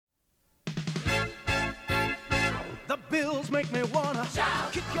Bills make me wanna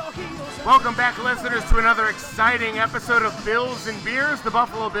kick your heels. Welcome back, listeners, to another exciting episode of Bills and Beers, the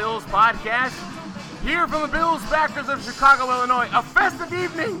Buffalo Bills podcast. Here from the Bills backers of Chicago, Illinois, a festive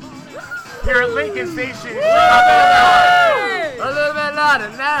evening here at Lincoln Station in Chicago, Illinois. A little bit louder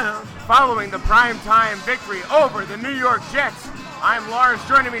now. Following the primetime victory over the New York Jets, I'm Lars.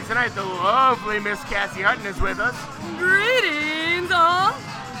 Joining me tonight, the lovely Miss Cassie Hutton is with us. Greetings, all.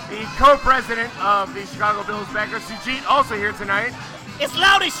 The co-president of the Chicago Bills backers, Sujit, also here tonight. It's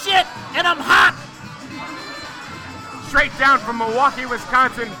loud as shit, and I'm hot. Straight down from Milwaukee,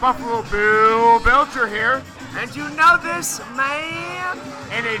 Wisconsin, Buffalo Bill Belcher here. And you know this, man.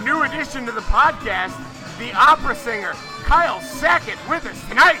 And a new addition to the podcast, the opera singer, Kyle Sackett, with us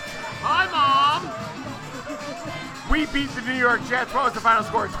tonight. Hi, Mom. We beat the New York Jets. What was the final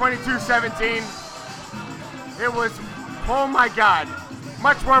score? 22-17. It was, oh my God,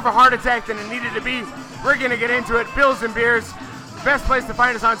 much more of a heart attack than it needed to be. We're going to get into it. Bills and Beers. Best place to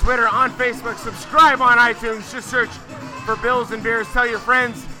find us on Twitter, on Facebook. Subscribe on iTunes. Just search for Bills and Beers. Tell your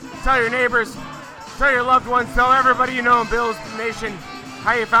friends, tell your neighbors, tell your loved ones, tell everybody you know in Bills Nation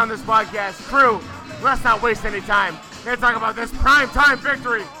how you found this podcast. Crew, let's not waste any time. We're going to talk about this primetime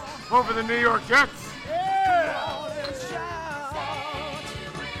victory over the New York Jets.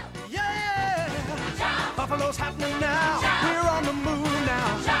 Buffalo's happening now. We're on the move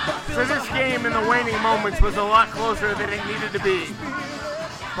now. So this game in the waning moments was a lot closer than it needed to be,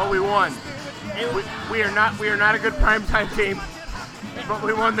 but we won. We are not a good primetime team, but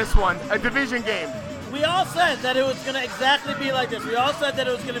we won this one, a division game. We all said that it was going to exactly be like this. We all said that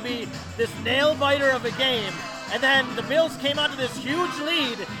it was going to be this nail-biter of a game, and then the Bills came out to this huge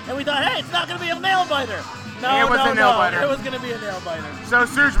lead, and we thought, hey, it's not going to be a nail-biter. No, it was a nail-biter. It was going to be a nail-biter. So,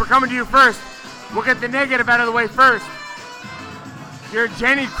 Suge, we're coming to you first. We'll get the negative out of the way first. You're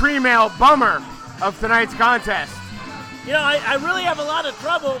Jenny Creamale bummer of tonight's contest. You know, I really have a lot of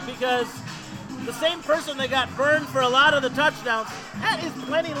trouble because the same person that got burned for a lot of the touchdowns, that is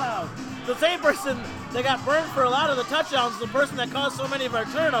plenty loud. The same person that got burned for a lot of the touchdowns is the person that caused so many of our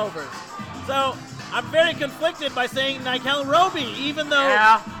turnovers. So I'm very conflicted by saying Nikel Roby, even though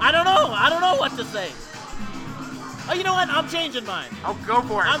I don't know what to say. Oh, you know what? I'm changing mine. Oh, go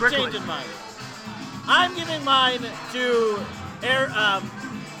for it. I'm quickly. changing mine. I'm giving mine to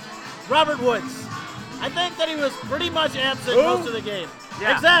Robert Woods. I think that he was pretty much absent most of the game.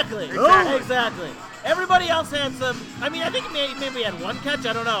 Yeah. Exactly. Everybody else had some. I mean, I think maybe he had one catch.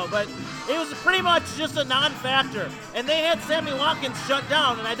 I don't know, but it was pretty much just a non-factor. And they had Sammy Watkins shut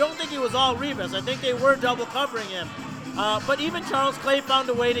down, and I don't think it was all Revis. I think they were double covering him. But even Charles Clay found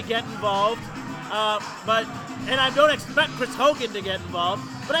a way to get involved. And I don't expect Chris Hogan to get involved,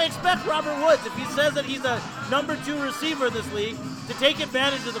 but I expect Robert Woods, if he says that he's a number 2 receiver in this league, to take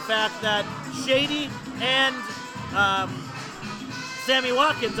advantage of the fact that Shady and Sammy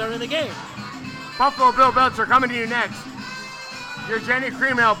Watkins are in the game. Buffalo Bill Belcher coming to you next. You're Jenny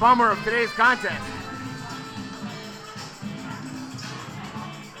Creamale bummer of today's contest.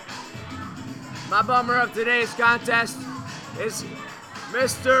 My bummer of today's contest is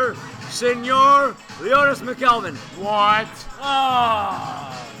Mr. Senor Leonis McKelvin. What?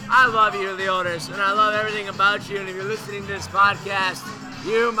 Oh, I love you, Leonis, and I love everything about you. And if you're listening to this podcast,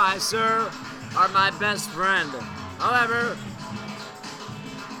 you, my sir, are my best friend. However,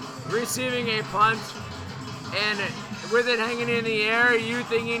 receiving a punt and with it hanging in the air, you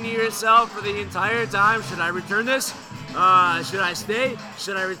thinking to yourself for the entire time, should I return this? Should I stay?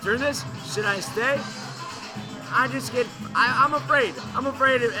 Should I return this? Should I stay? I'm afraid. I'm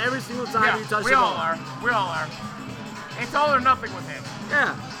afraid of every single time you touch the ball. We all are. It's all or nothing with him.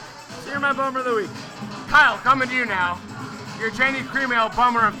 Yeah. So you're my bummer of the week. Kyle, coming to you now. You're Jenny Creamale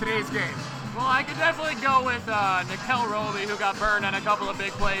bummer of today's game. Well, I could definitely go with Nikel Roby, who got burned on a couple of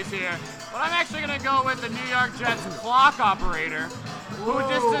big plays here. But I'm actually going to go with the New York Jets clock operator, who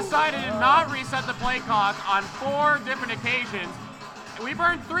just decided to not reset the play clock on 4 different occasions. We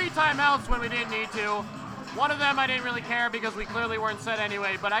burned 3 timeouts when we didn't need to. One of them I didn't really care because we clearly weren't set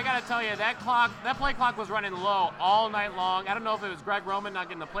anyway, but I gotta tell you, that play clock was running low all night long. I don't know if it was Greg Roman not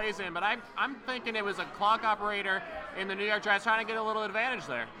getting the plays in, but I'm thinking it was a clock operator in the New York Jets trying to get a little advantage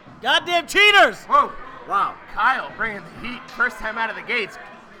there. Goddamn cheaters! Whoa. Wow. Kyle bringing the heat first time out of the gates.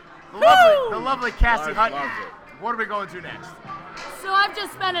 The lovely Cassie Hutton. What are we going to next? So I've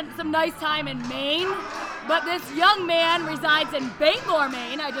just spent some nice time in Maine, but this young man resides in Bangor,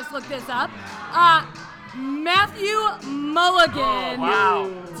 Maine. I just looked this up. Matthew Mulligan. Oh,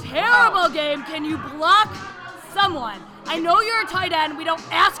 wow. Terrible game. Can you block someone? I know you're a tight end. We don't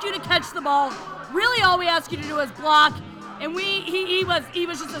ask you to catch the ball. Really all we ask you to do is block and he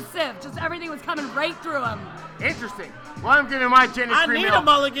was just a sieve. Just everything was coming right through him. Interesting. Well, I'm giving my gin and I cream need ale. a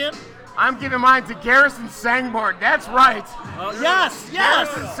mulligan. I'm giving mine to Garrison Sangborn. That's right. Yes.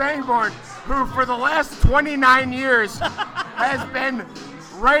 Garrison Sangborn, who for the last 29 years has been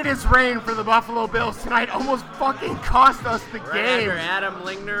right as rain for the Buffalo Bills tonight. Almost fucking cost us the game. After Adam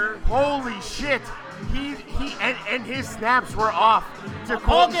Lingner. Holy shit. He and his snaps were off to All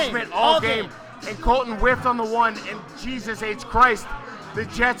Colton game. Schmidt All all game. game. And Colton whiffed on the one, and Jesus H. Christ, the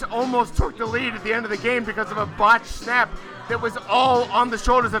Jets almost took the lead at the end of the game because of a botched snap that was all on the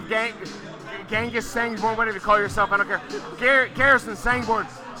shoulders of Genghis Sangborn, whatever you call yourself, I don't care. Garrison Sangborn,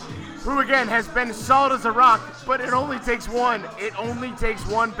 who again has been solid as a rock, but it only takes one. It only takes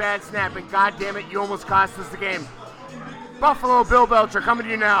one bad snap, and God damn it, you almost cost us the game. Buffalo Bill Belcher coming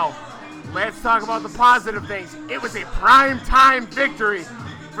to you now. Let's talk about the positive things. It was a prime time victory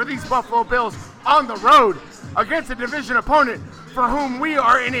for these Buffalo Bills on the road against a division opponent for whom we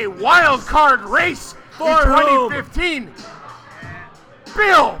are in a wild card race in 2015.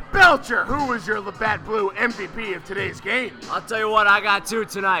 Bill Belcher, who was your Labatt Blue MVP of today's game? I'll tell you what, I got two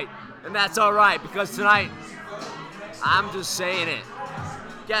tonight. And that's all right, because tonight, I'm just saying it.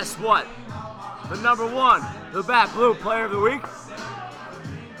 Guess what? The number one Labatt Blue Player of the Week,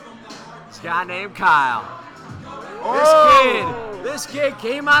 this guy named Kyle. This kid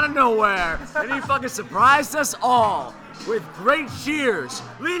came out of nowhere, and he fucking surprised us all with great cheers,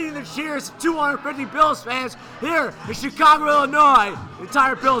 leading the cheers of 250 Bills fans here in Chicago, Illinois. The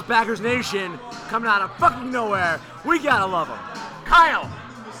entire Bills backers nation coming out of fucking nowhere. We gotta love him. Kyle,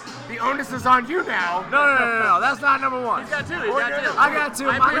 the onus is on you now. No, that's not number one. He's got two. I got two.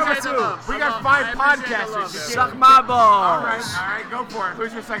 I My number appreciate the two. love. We got I 5 appreciate the podcasters. love, You dude. can't- Suck my balls. All right, go for it.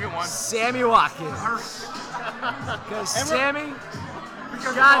 Who's your second one? Sammy Watkins. Because Sammy,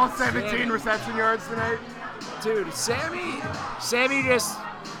 Because God of all damn 17 it. reception yards tonight. dude, Sammy just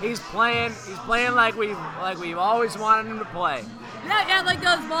he's playing like we've always wanted him to play. Yeah, like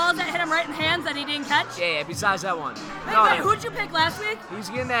those balls that hit him right in the hands that he didn't catch. Yeah, besides that one. Wait, who'd you pick last week? He's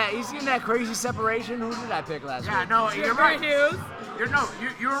getting that crazy separation. Who did I pick last Yeah, week? no, you're right. Hughes.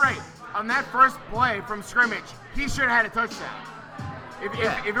 You were right. On that first play from scrimmage, he should have had a touchdown.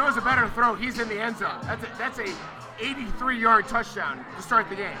 If it was a better throw, he's in the end zone. That's a 83-yard touchdown to start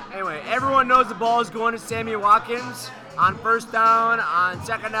the game. Anyway, everyone knows the ball is going to Sammy Watkins on first down, on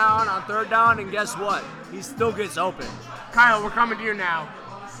second down, on third down, and guess what? He still gets open. Kyle, we're coming to you now.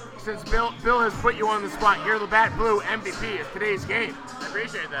 Since Bill has put you on the spot, you're the Bat Blue MVP of today's game. I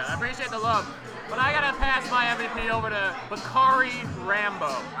appreciate that. I appreciate the love. But I gotta pass my MVP over to Bakari Rambo.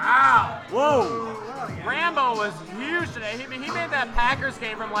 Wow. Whoa! Rambo was huge today. He made that Packers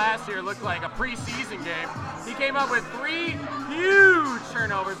game from last year look like a preseason game. He came up with 3 huge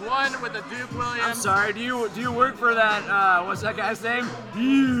turnovers. One with the Duke Williams. I'm sorry. Do you work for that? What's that guy's name?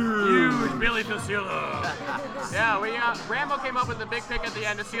 Huge Billy Facila. Yeah, Rambo came up with the big pick at the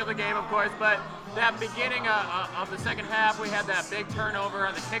end to seal the game, of course. But that beginning of the second half, we had that big turnover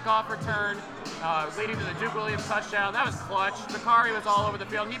on the kickoff return, leading to the Duke Williams touchdown. That was clutch. Bakari was all over the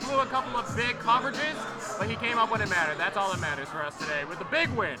field. He blew a couple of big coverages, but he came up when it mattered. That's all that matters for us today with the big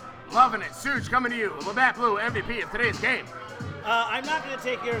win. Loving it. Suge, coming to you, the Bat Blue MVP of today's game. I'm not going to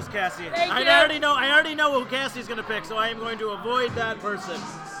take yours, Cassie. Thank you. I already know who Cassie's going to pick, so I am going to avoid that person.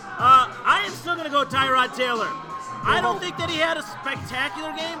 I am still going to go Tyrod Taylor. I don't think that he had a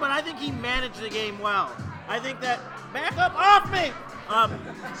spectacular game, but I think he managed the game well. I think that back up off me.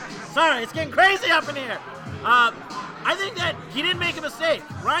 Sorry, it's getting crazy up in here. I think that he didn't make a mistake.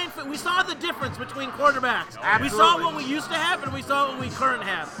 We saw the difference between quarterbacks. Absolutely. We saw what we used to have, and we saw what we currently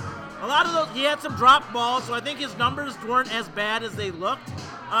have. A lot of those, he had some drop balls, so I think his numbers weren't as bad as they looked.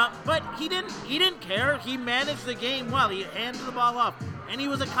 But he didn't care. He managed the game well. He handed the ball off, and he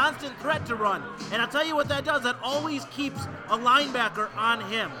was a constant threat to run. And I'll tell you what that does. That always keeps a linebacker on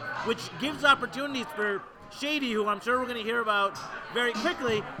him, which gives opportunities for Shady, who I'm sure we're going to hear about very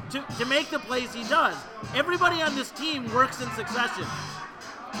quickly, to make the plays he does. Everybody on this team works in succession.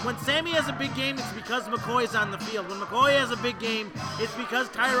 When Sammy has a big game, it's because McCoy's on the field. When McCoy has a big game, it's because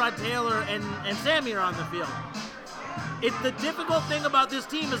Tyrod Taylor and Sammy are on the field. The difficult thing about this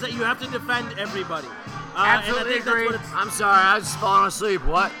team is that you have to defend everybody. Absolutely and I think agree. that's what it's. I'm sorry, I was just falling asleep.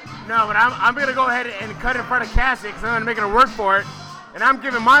 What? No, but I'm going to go ahead and cut in front of Cassie because I'm going to make her work for it. And I'm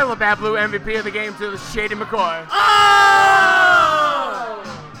giving my Labatt Blue MVP of the game to Shady McCoy. Oh!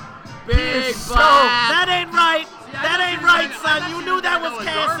 Big so- Bob. That ain't right. That ain't right, I son. thought You you knew said that that was was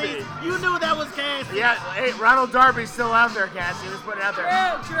Cassie. Darby. You knew that was Cassie. Yeah, hey, Ronald Darby's still out there, Cassie. Let's put it out there.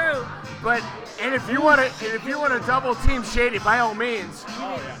 True. But if you want to double team Shady, by all means.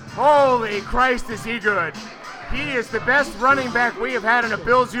 Holy Christ, is he good? He is the best running back we have had in a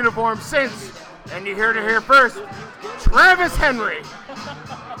Bills uniform since, and you heard it here first, Travis Henry.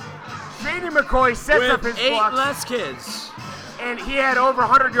 Shady McCoy sets up his With 8 blocks, less kids. and he had over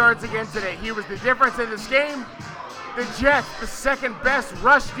 100 yards again today. He was the difference in this game. The Jets, the second best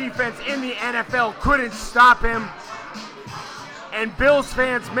rush defense in the NFL, couldn't stop him. And Bills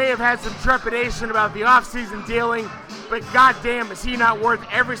fans may have had some trepidation about the offseason dealing, but goddamn is he not worth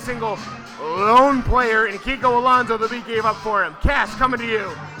every single lone player in Kiko Alonso that we gave up for him. Cass, coming to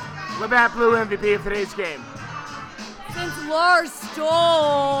you. Labatt Blue MVP of today's game. Since Lars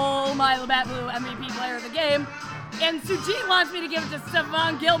stole my Labatt Blue MVP player of the game, and Sujit wants me to give it to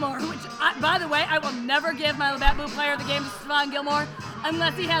Stephon Gilmore, which, by the way, I will never give my Labatt Blue player of the game to Stephon Gilmore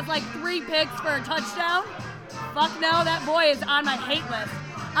unless he has like 3 picks for a touchdown. Fuck no, that boy is on my hate list.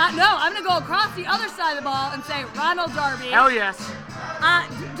 No, I'm going to go across the other side of the ball and say Ronald Darby. Hell yes.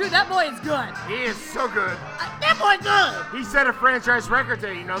 Dude, that boy is good. He is so good. That boy good. He set a franchise record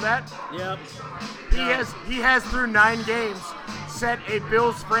today, you know that? Yep. He has through 9 games set a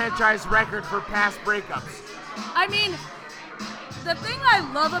Bills franchise record for pass breakups. I mean, the thing I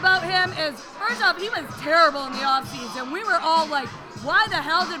love about him is, first off, he was terrible in the offseason. We were all like, why the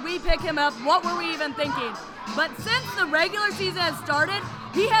hell did we pick him up? What were we even thinking? But since the regular season has started,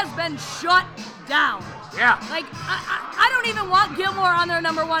 he has been shut down. Yeah. Like, I don't even want Gilmore on their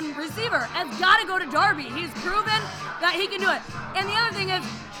number 1 receiver. It's got to go to Darby. He's proven that he can do it. And the other thing is,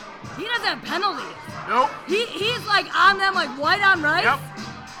 he doesn't have penalties. Nope. He's like on them like white on rice. Yep.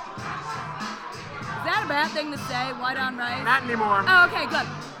 Is that a bad thing to say, white on rice? Not anymore. Oh, okay, good.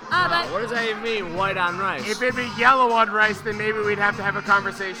 But What does that even mean, white on rice? If it'd be yellow on rice, then maybe we'd have to have a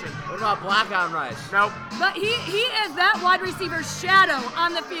conversation. What about black on rice? Nope. But he is that wide receiver shadow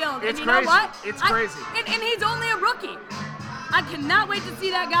on the field. It's and you know crazy. what? It's crazy. And he's only a rookie. I cannot wait to see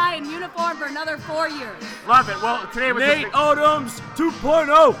that guy in uniform for another 4 years. Love it. Well, today was Nate Odoms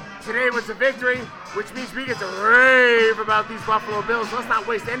 2.0. today was a victory, which means we get to rave about these Buffalo Bills. Let's not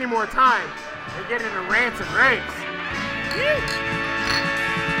waste any more time and get into rants and raves.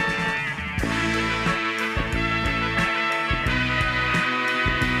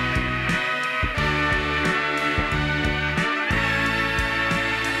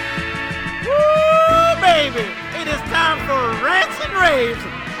 Woo, baby! It is time for rants and raves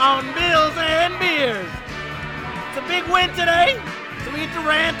on Bills and Beers. It's a big win today, so we get to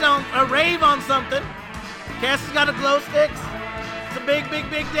rave on something. Cass has got a glow sticks. It's a big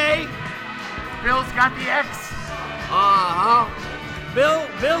day. Bills got the X. Uh-huh.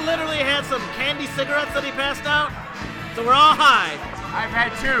 Bill literally had some candy cigarettes that he passed out, so we're all high. I've had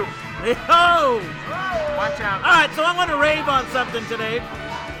 2. Yo! Watch out. All right, so I want to rave on something today.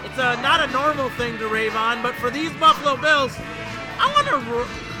 It's not a normal thing to rave on, but for these Buffalo Bills, I want to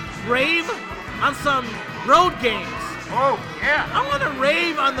rave on some road games. Oh, yeah. I want to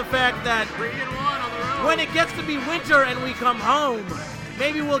rave on the fact that 3-1 on the road. when it gets to be winter and we come home,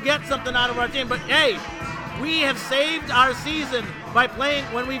 maybe we'll get something out of our team. But hey, we have saved our season by playing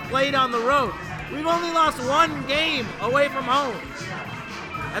when we played on the road. We've only lost 1 game away from home.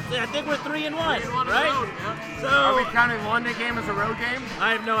 I think we're 3-1, 3-1 on the right? road, yeah. Are we So counting the London game as a road game?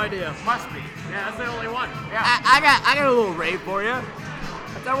 I have no idea. Must be. Yeah, that's the only one. Yeah. I got a little rave for you.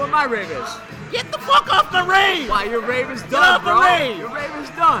 That's not what my rave is. Get the fuck off the rave! Why, your rave is off done, the bro. rave. Your rave is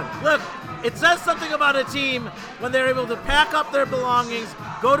done. Look, it says something about a team when they're able to pack up their belongings,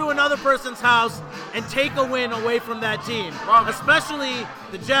 go to another person's house, and take a win away from that team. Love it. Especially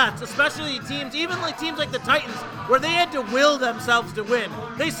the Jets, especially teams, even like teams like the Titans, where they had to will themselves to win.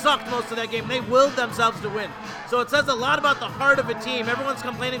 They sucked most of that game. They willed themselves to win. So it says a lot about the heart of a team. Everyone's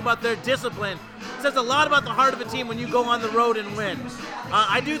complaining about their discipline. It says a lot about the heart of a team when you go on the road and win.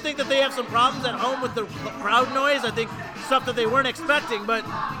 I do think that they have some problems at home with the crowd noise. I think stuff that they weren't expecting, but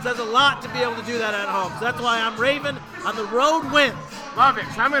it says a lot to be able to do that at home. So that's why I'm raving on the road wins. Love it.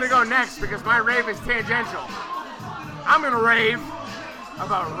 So I'm going to go next because my rave is tangential. I'm going to rave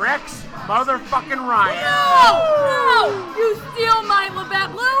about Rex motherfucking Ryan. No! You steal my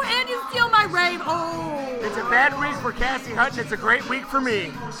Labatt Blue and you steal my rave. Oh! It's a bad week for Cassie Hutton. It's a great week for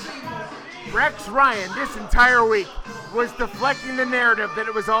me. Rex Ryan, this entire week, was deflecting the narrative that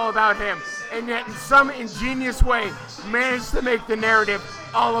it was all about him, and yet in some ingenious way managed to make the narrative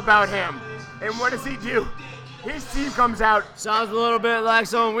all about him. And what does he do? His team comes out, Sounds a little bit like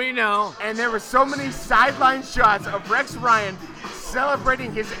someone we know. and there were so many sideline shots of Rex Ryan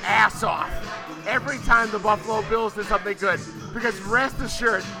celebrating his ass off every time the Buffalo Bills did something good. Because rest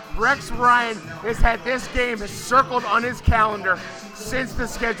assured, Rex Ryan has had this game circled on his calendar since the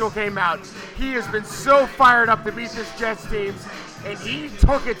schedule came out. He has been so fired up to beat this Jets team, and he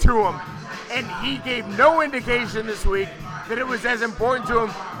took it to him. and he gave no indication this week that it was as important to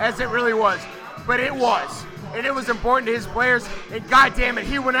him as it really was. But it was. And it was important to his players, and goddamn it,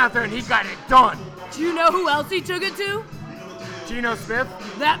 he went out there and he got it done. Do you know who else he took it to? Geno Smith?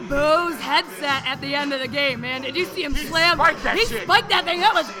 That Bose headset at the end of the game, man. Did you see him slam? Spiked that He shit. spiked that thing.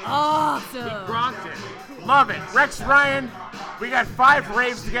 That was awesome. Gronked it. Love it. Rex Ryan, we got 5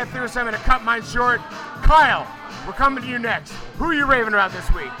 raves to get through, so I'm going to cut mine short. Kyle, we're coming to you next. Who are you raving about this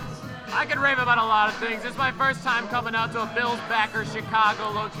week? I could rave about a lot of things. It's my first time coming out to a Bills backer Chicago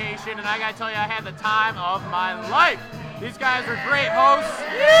location, and I gotta tell you, I had the time of my life. These guys are great hosts.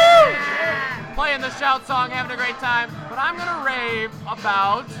 Playing the shout song, having a great time. But I'm gonna rave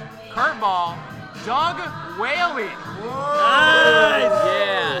about curveball Doug Whaley. Nice.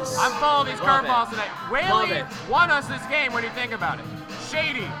 Yes. I'm full of these Love curveballs it. tonight. Love Whaley it. won us this game when you think about it.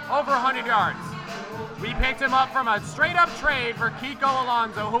 Shady, over 100 yards. We picked him up from a straight-up trade for Kiko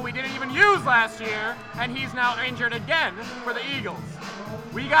Alonso, who we didn't even use last year, and he's now injured again for the Eagles.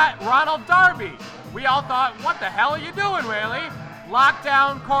 We got Ronald Darby. We all thought, what the hell are you doing, Whaley?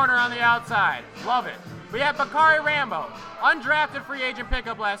 Lockdown corner on the outside. Love it. We have Bakari Rambo, undrafted free agent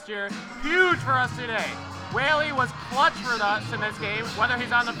pickup last year. Huge for us today. Whaley was clutch for us in this game, whether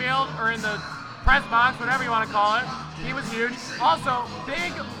he's on the field or in the press box, whatever you want to call it. He was huge. Also,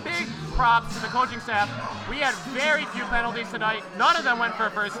 big props to the coaching staff. We had very few penalties tonight. None of them went for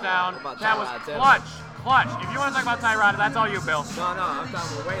a first down. That was clutch. If you want to talk about Tyrod, that's all you, Bill. No, I'm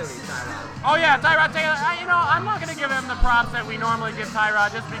talking about Whaley, Tyrod. Oh yeah, Tyrod Taylor. I'm not going to give him the props that we normally give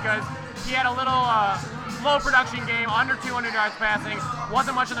Tyrod just because he had a little low production game, under 200 yards passing.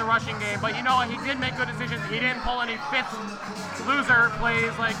 Wasn't much in the rushing game, but you know what? He did make good decisions. He didn't pull any fifth loser plays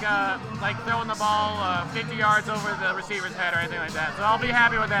like throwing the ball 50 yards over the receiver's head or anything like that. So I'll be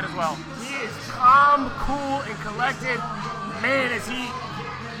happy with that as well. He is calm, cool, and collected. Man, is he...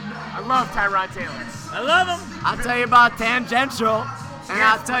 I love Tyrod Taylor. I love him. I'll tell you about tangential, and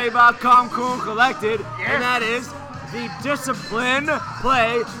I'll tell you about calm, cool, and collected, Yes. and that is the disciplined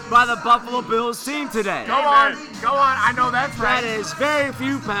play by the Buffalo Bills team today. Go on. I know that's right. That is very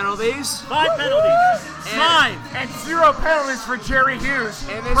few penalties. 5 penalties. 5. And 0 penalties for Jerry Hughes.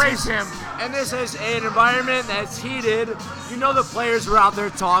 And this Praise is, him. And this is an environment that's heated. You know the players were out there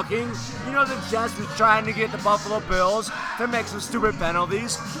talking. You know the Jets was trying to get the Buffalo Bills to make some stupid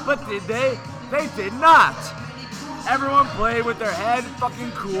penalties. But did they? They did not. Everyone played with their head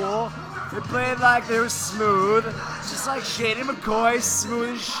fucking cool. They played like they were smooth. Just like Shady McCoy,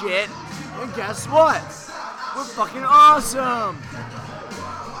 smooth as shit. And guess what? We're fucking awesome.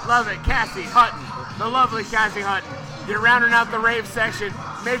 Love it. Cassie Hutton. The lovely Cassie Hutton. You're rounding out the rave section.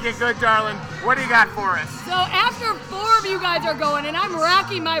 Make it good, darling. What do you got for us? So after 4 of you guys are going, and I'm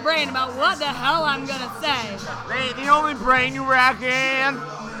racking my brain about what the hell I'm gonna say. Hey, the only brain you racking.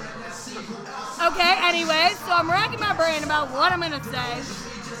 Okay, anyway, so I'm racking my brain about what I'm gonna say.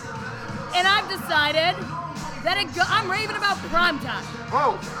 And I've decided that I'm raving about primetime.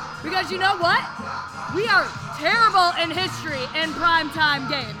 Whoa. Because you know what? We are terrible in history in primetime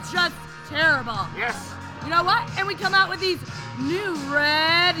games. Just terrible. Yes. You know what? And we come out with these new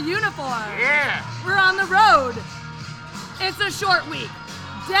red uniforms. Yeah. We're on the road. It's a short week.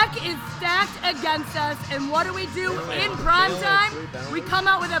 Deck is stacked against us, and what do? In primetime? We come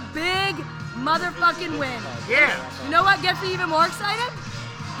out with a big motherfucking win. Yeah. You know what gets me even more excited?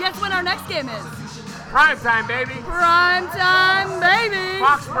 Guess when our next game is? Prime time, baby. Primetime, baby!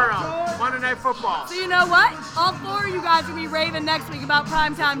 Foxborough. Monday Night Football. So you know what? All 4 of you guys will be raving next week about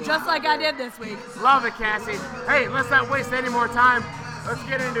primetime just like I did this week. Love it, Cassie. Hey, let's not waste any more time. Let's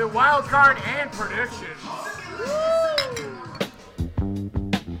get into wild card and predictions.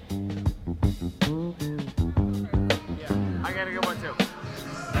 I got a good one too.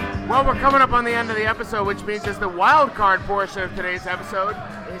 Well, we're coming up on the end of the episode, which means it's the wild card portion of today's episode.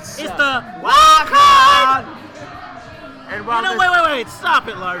 It's the wild card. And while You know, wait. Stop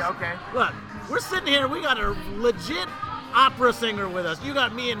it, Lars. Okay. Look, we're sitting here. We got a legit opera singer with us. You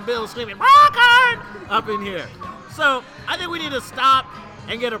got me and Bill screaming wild card up in here. So I think we need to stop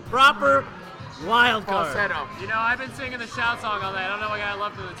and get a proper wild card. falsetto. You know, I've been singing the shout song all day. I don't know what I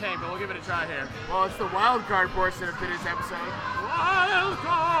left in the tank, but we'll give it a try here. Well, it's the wild card portion of today's episode. Wild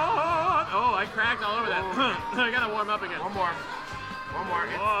card. Oh, I cracked all over that. I gotta warm up again. One more.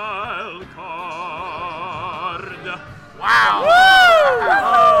 Wild card. Wow.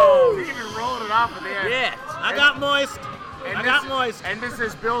 Oh, he even rolled it off at the end. Yeah, I got moist. And this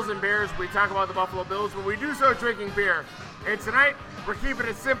is Bills and Bears. We talk about the Buffalo Bills, but we do so drinking beer. And tonight, we're keeping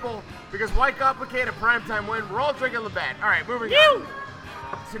it simple because why complicate a primetime win? We're all drinking Labatt. All right, moving on.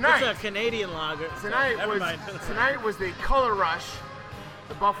 It's Tonight a Canadian lager. so never mind. tonight was the Color Rush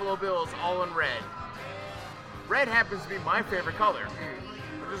the Buffalo Bills all in red. Red happens to be my favorite color.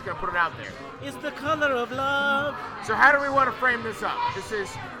 I'm just going to put it out there. It's the color of love. So how do we want to frame this up? This is...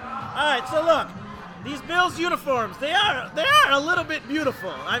 All right, so look, these Bills uniforms, they are a little bit beautiful.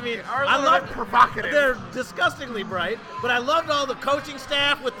 I mean, I love provocative. They're disgustingly bright, but I loved all the coaching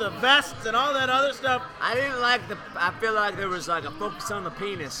staff with the vests and all that other stuff. I didn't like I feel like there was like a focus on the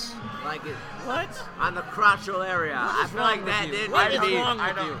penis. Like it. What? On the crotchal area. I feel like that didn't need to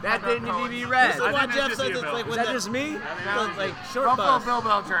be. That didn't need to be red. This is what Jeff says. It's like is that just me? It's like short Buffalo bus. Bill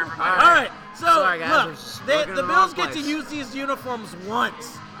Belcher, everybody. All right, so Sorry, guys, look, the Bills get to use these uniforms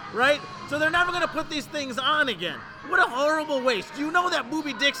once, right? So they're never going to put these things on again. What a horrible waste. You know that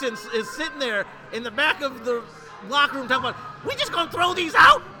Boobie Dixon is sitting there in the back of the locker room talking about, we just going to throw these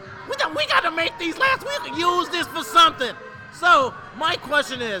out? We got to make these last. We can use this for something. So my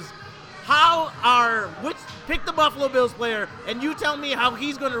question is, pick the Buffalo Bills player, and you tell me how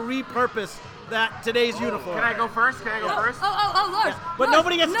he's going to repurpose today's uniform. Can I go first? Oh, Lars. But Lars,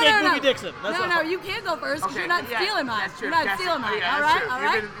 nobody gets to take Boobie Dixon. That's No, you can't go first because you're not stealing mine. That's true. You're not stealing mine. Yeah, All that's right, true. all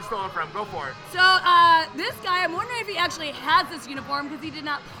right. You've been stolen from. Go for it. So this guy, I'm wondering if he actually has this uniform because he did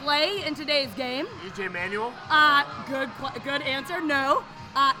not play in today's game. EJ Manuel? Good answer. No.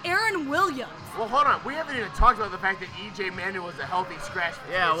 Aaron Williams. Well, hold on. We haven't even talked about the fact that EJ Manuel is a healthy scratch.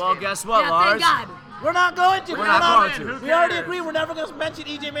 For Yeah, today's well, game. guess what, Yeah, Lars? thank God. We're not going to. We're not going to. We already agree we're never going to mention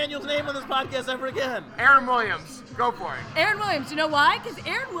EJ Manuel's name on this podcast ever again. Aaron Williams, go for it. Aaron Williams, you know why? Because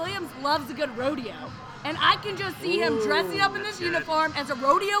Aaron Williams loves a good rodeo. And I can just see him dressing up in this uniform as a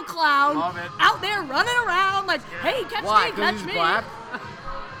rodeo clown. Love it. Out there running around like, hey, catch Why? me, 'Cause catch he's me. black?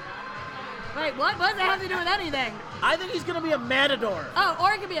 Wait, what? What does that have to do with anything? I think he's going to be a matador. Oh,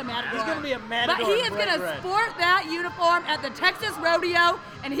 or it could be a matador. He's gonna be a matador But he in is bright going to red. sport that uniform at the Texas Rodeo,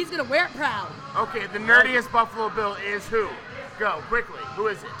 and he's going to wear it proud. Okay, the nerdiest Buffalo Bill is who? Go, quickly. Who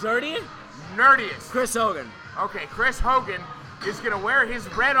is it? Dirty? Nerdiest. Chris Hogan. Okay, Chris Hogan is going to wear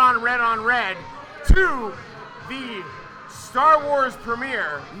his red on red to the Star Wars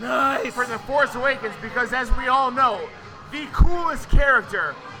premiere Nice. for The Force Awakens because, as we all know, the coolest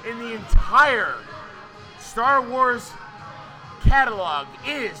character in the entire Star Wars catalog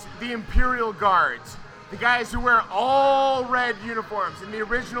is the Imperial Guards. The guys who wear all red uniforms in the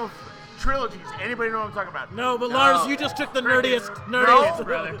original trilogies. Anybody know what I'm talking about? No, but Lars, you just took the nerdiest. No,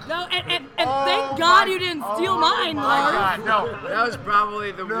 brother. No, and Oh thank God my- you didn't steal mine, my Lars. God, no. That was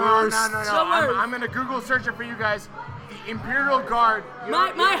probably the No, worst. no. So worse. I'm going to Google search it for you guys. The Imperial Guard.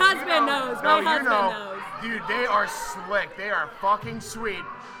 My husband knows. My husband knows. Dude, they are slick. They are fucking sweet.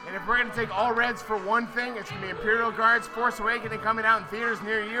 And if we're going to take all reds for one thing, it's going to be Imperial Guards Force Awakening coming out in theaters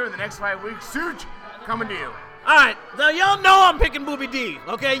near you in the next 5 weeks. Such coming to you. All right, now y'all know I'm picking Boobie D,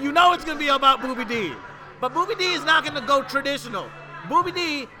 okay? You know it's going to be about Boobie D. But Boobie D is not going to go traditional. Boobie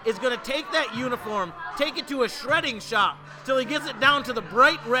D is going to take that uniform, take it to a shredding shop till he gets it down to the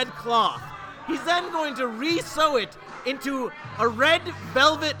bright red cloth. He's then going to re-sew it into a red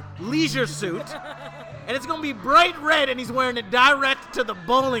velvet leisure suit, and it's going to be bright red, and he's wearing it direct to the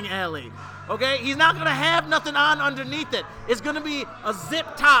bowling alley. Okay? He's not going to have nothing on underneath it. It's going to be a zip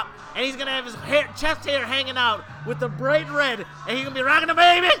top, and he's going to have his chest hair hanging out with the bright red, and he's going to be rocking him,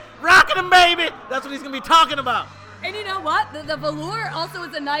 baby. That's what he's going to be talking about. And you know what? The velour also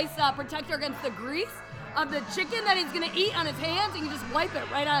is a nice protector against the grease of the chicken that he's going to eat on his hands. He can just wipe it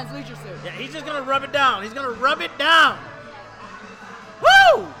right on his leisure suit. Yeah, he's just going to rub it down. He's going to rub it down.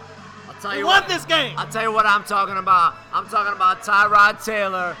 Woo! We won this game. I'll tell you what I'm talking about. I'm talking about Tyrod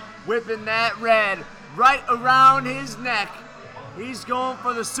Taylor whipping that red right around his neck. He's going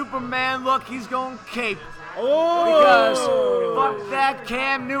for the Superman look. He's going cape. Because fuck that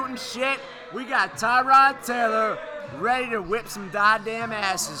Cam Newton shit. We got Tyrod Taylor ready to whip some goddamn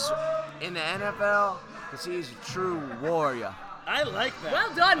asses in the NFL because he's a true warrior. I like that.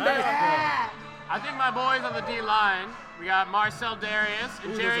 Well done, baby. I think my boys on the D-line, we got Marcel Darius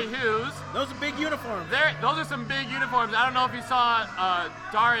and Jerry Hughes. Those are big uniforms. Those are some big uniforms. I don't know if you saw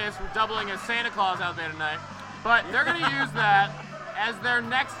Darius doubling as Santa Claus out there tonight, but they're going to use that as their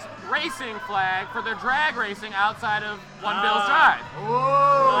next racing flag for their drag racing outside of One Bill's Drive.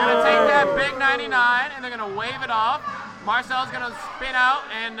 They're going to take that big 99 and they're going to wave it off. Marcel's going to spin out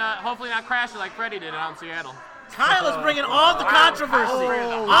and hopefully not crash it like Freddie did out in Seattle. Kyle is bringing all the controversy.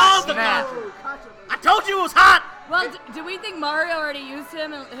 Oh, All the snap. controversy. I told you it was hot. Well, do we think Mario already used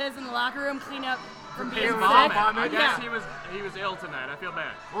his in the locker room clean up from being His sick? vomit. I guess Yeah. he was ill tonight. I feel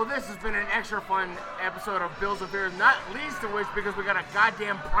bad. Well, this has been an extra fun episode of Bills and Fears, not least of which because we got a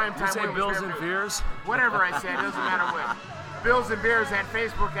goddamn primetime You say win with Bills Fair and News. Fears? Whatever I said, doesn't matter what. Bills and Beers at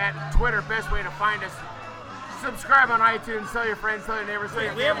Facebook, at Twitter, best way to find us. Subscribe on iTunes. Tell your friends. Tell your neighbors. Tell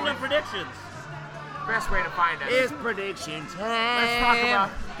your We haven't family. done predictions. Best way to find us. It's prediction time. Let's talk about.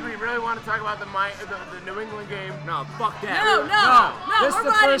 Do we really want to talk about the New England game? No, fuck that. No. This is We're the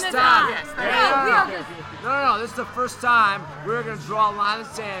riding first this time. out. Yes, No, thank you. we are Okay, good. okay. No. This is the first time we're gonna draw a line in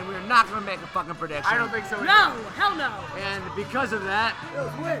the sand. We're not gonna make a fucking prediction. I don't think so. No, hell no. And because of that,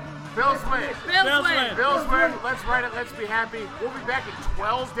 Bills win. Bills win. Bills win. Let's write it. Let's be happy. We'll be back in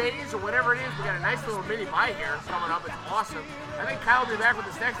 12 days or whatever it is. We got a nice little mini bye here coming up. It's awesome. I think Kyle will be back with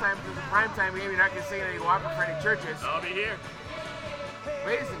us next time because it's a primetime game. You're not going to sing any Walker Freddy churches. I'll be here.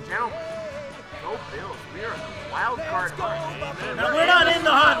 Ladies and gentlemen, go Bills. We are in the wild card hunt. Now, we're not in the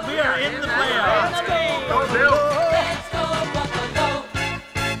hunt. We are in the playoffs. Go Bills.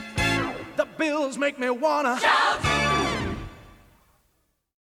 The Bills make me wanna.